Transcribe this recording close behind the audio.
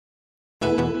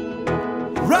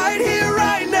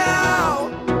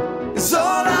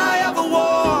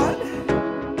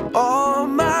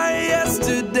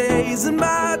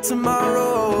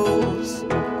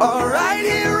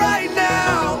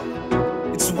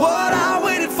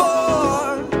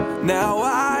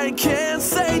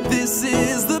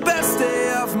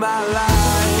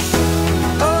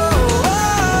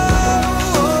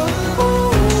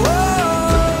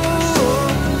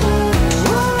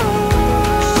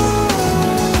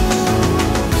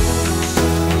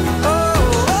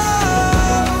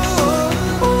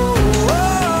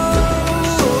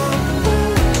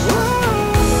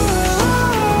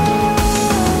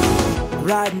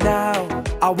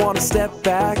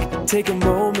back, take a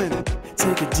moment,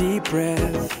 take a deep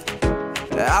breath.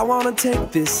 I wanna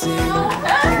take this in.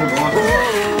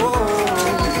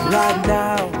 Right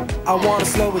now, I wanna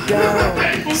slow it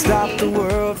down, stop the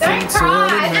world from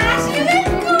turning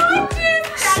round.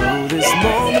 So this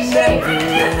moment never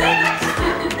ends.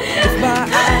 If my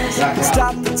eyes can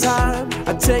stop the time,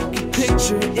 I take a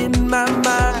picture in my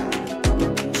mind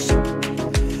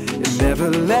and never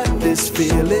let this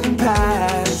feeling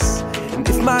pass. And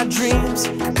if my dreams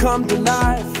could come to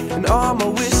life and all my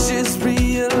wishes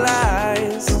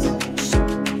realized,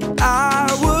 I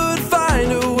would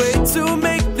find a way to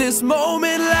make this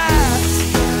moment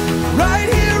last. Right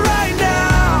here, right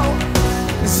now,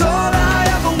 is all I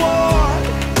ever want.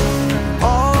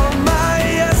 All my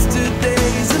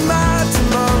yesterdays and my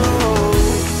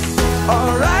tomorrows.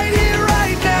 All right here,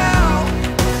 right now,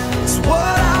 is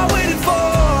what I waited for.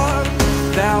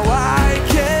 Now I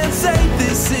can say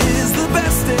this is the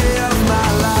best day of my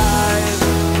life.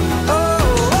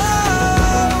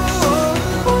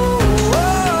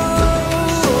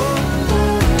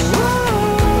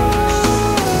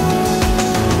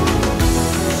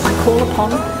 I call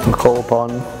upon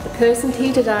the person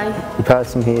here today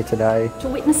to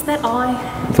witness that I,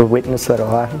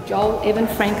 Joel Evan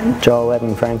Franken,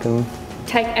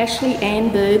 take Ashleigh Ann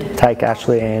Bird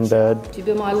to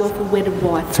be my lawful wedded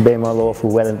wife.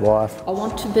 I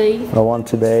want to be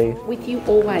with you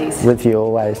always,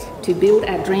 to build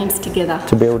our dreams together,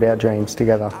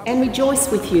 and rejoice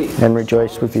with you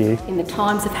in the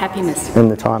times of happiness.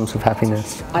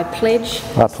 I pledge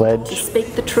to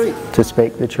speak the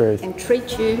truth and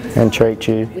treat you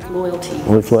with loyalty.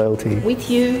 With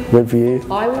you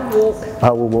I will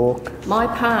walk my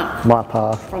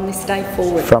path from this day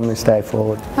forward.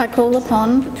 I call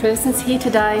upon the persons here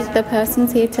today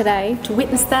to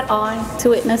witness that I,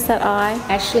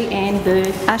 Ashleigh Ann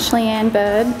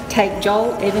Bird, take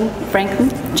Joel Evan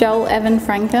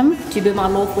Franken to be my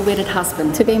lawful wedded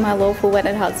husband.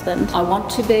 I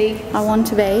want to be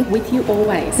with you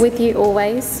always,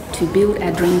 to build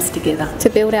our dreams together,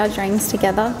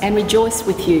 and rejoice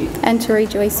with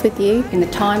you in the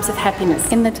times of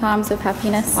happiness.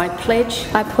 I pledge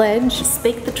to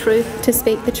speak the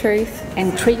truth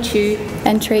and treat you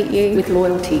with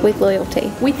loyalty.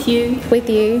 With you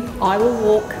I will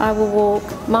walk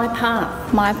my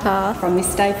path from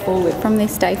this day forward.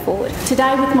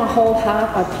 Today with my whole heart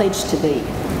I pledge to be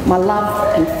my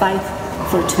love and faith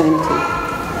for eternity.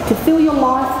 To fill your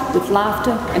life with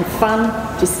laughter and fun,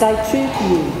 to stay true to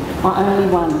you, my only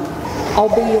one. I'll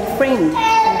be your friend in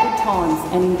good times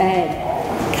and in bad,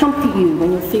 comfort you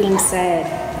when you're feeling sad.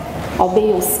 I'll be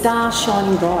your star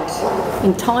shining bright.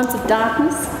 In times of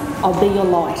darkness, I'll be your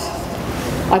light.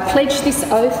 I pledge this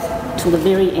oath till the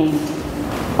very end.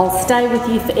 I'll stay with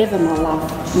you forever, my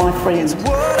love, my friend. It's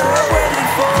what I waited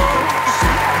for,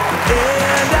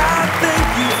 and I thank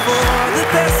you for the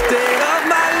best day of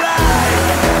my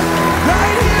life.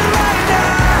 Right here, right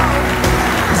now,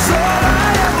 is all I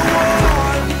ever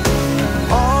want.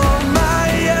 All my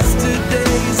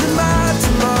yesterdays and my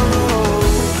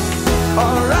tomorrows.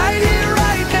 All right.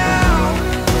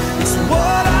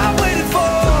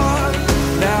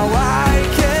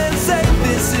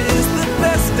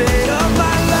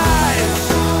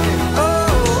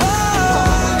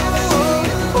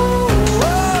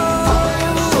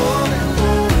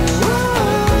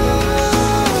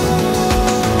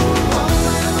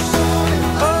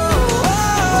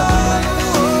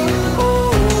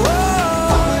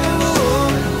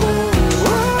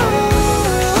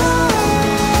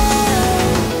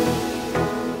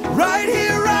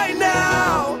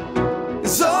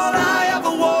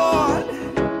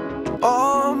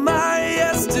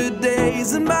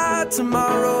 And my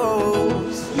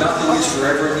tomorrows. Nothing is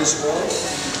forever in this world,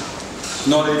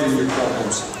 not even your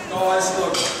problems. Guys,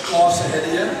 look, life's ahead of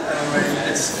you, and I mean,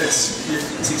 it's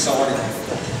exciting.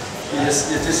 You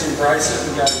just embrace it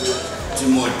and go with it. To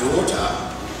my daughter,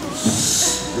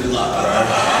 good luck, bro.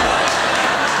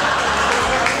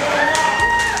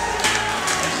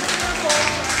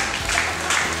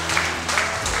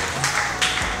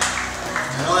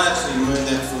 I actually mean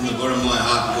that from the bottom of my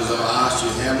heart, because I've asked you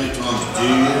how many times, do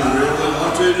you really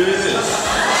want to do this?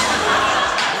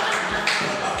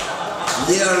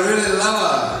 Yeah, I really love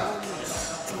her.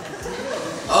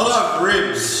 I love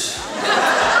ribs.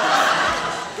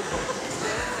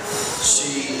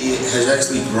 She has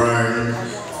actually grown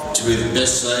to be the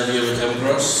best saviour you ever come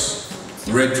across.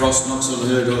 The Red Cross knocks on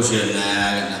her door, she goes, nah, I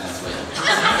got nothing for you.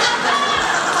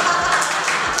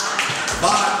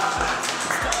 But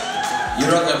you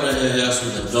rock up at her house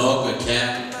with a dog, a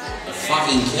cat, a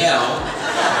fucking cow.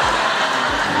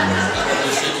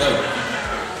 Where's she go?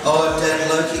 Oh, Dad,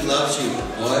 Loki loves you.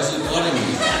 Why is he wanting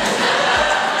you?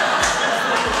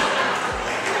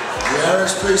 The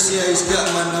RSPCA's got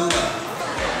my number.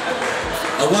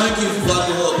 I won't give blood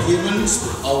to help humans,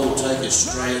 but I will take a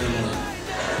stray animal.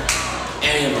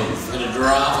 Any of them. Got a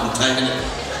giraffe, I'm taking it.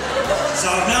 So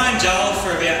I've known Joel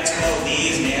for about 12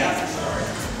 years now.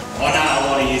 I know a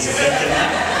lot of years of thinking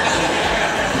that.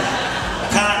 I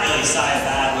can't really say a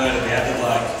bad word about the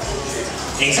bloke.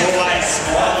 He's always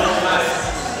smiling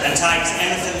and takes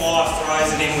anything life throws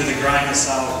at him with a grain of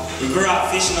salt. We grew up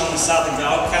fishing on the southern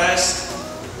Gold Coast,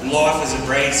 and life was a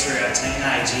breeze through our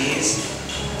teenage years.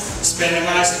 Spending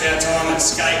most of our time at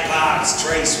skate parks,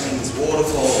 tree swings,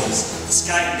 waterfalls,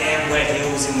 skating down wet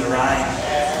hills in the rain.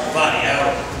 Bloody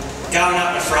hell. Going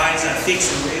up to Fraser,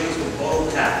 fixing wheels with bottle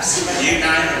caps. You name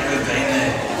it, we've been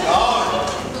there.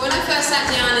 But when I first sat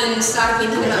down and started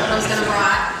thinking about what I was going to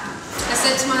write, I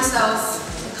said to myself,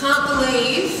 I can't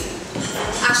believe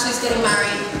Ashleigh's getting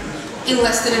married in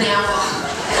less than an hour.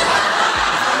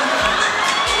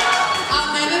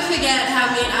 I'll never forget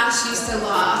how me and Ash used to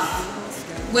laugh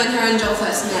when her and Joel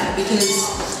first met, because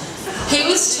he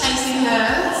was chasing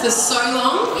her for so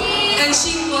long and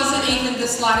she wasn't even the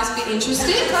slightest bit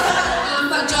interested.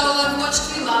 But Joel, I've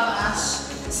watched you love Ash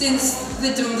since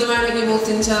the moment you walked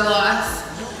into her life.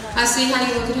 I see how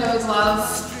you look at her with love,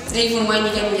 even when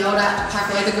you're getting yelled at to pack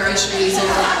away the groceries or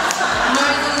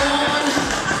mow the lawn.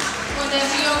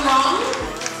 Whenever you're wrong,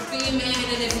 be a man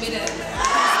and admit it.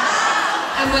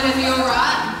 And whenever you're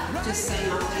right, just say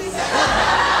nothing.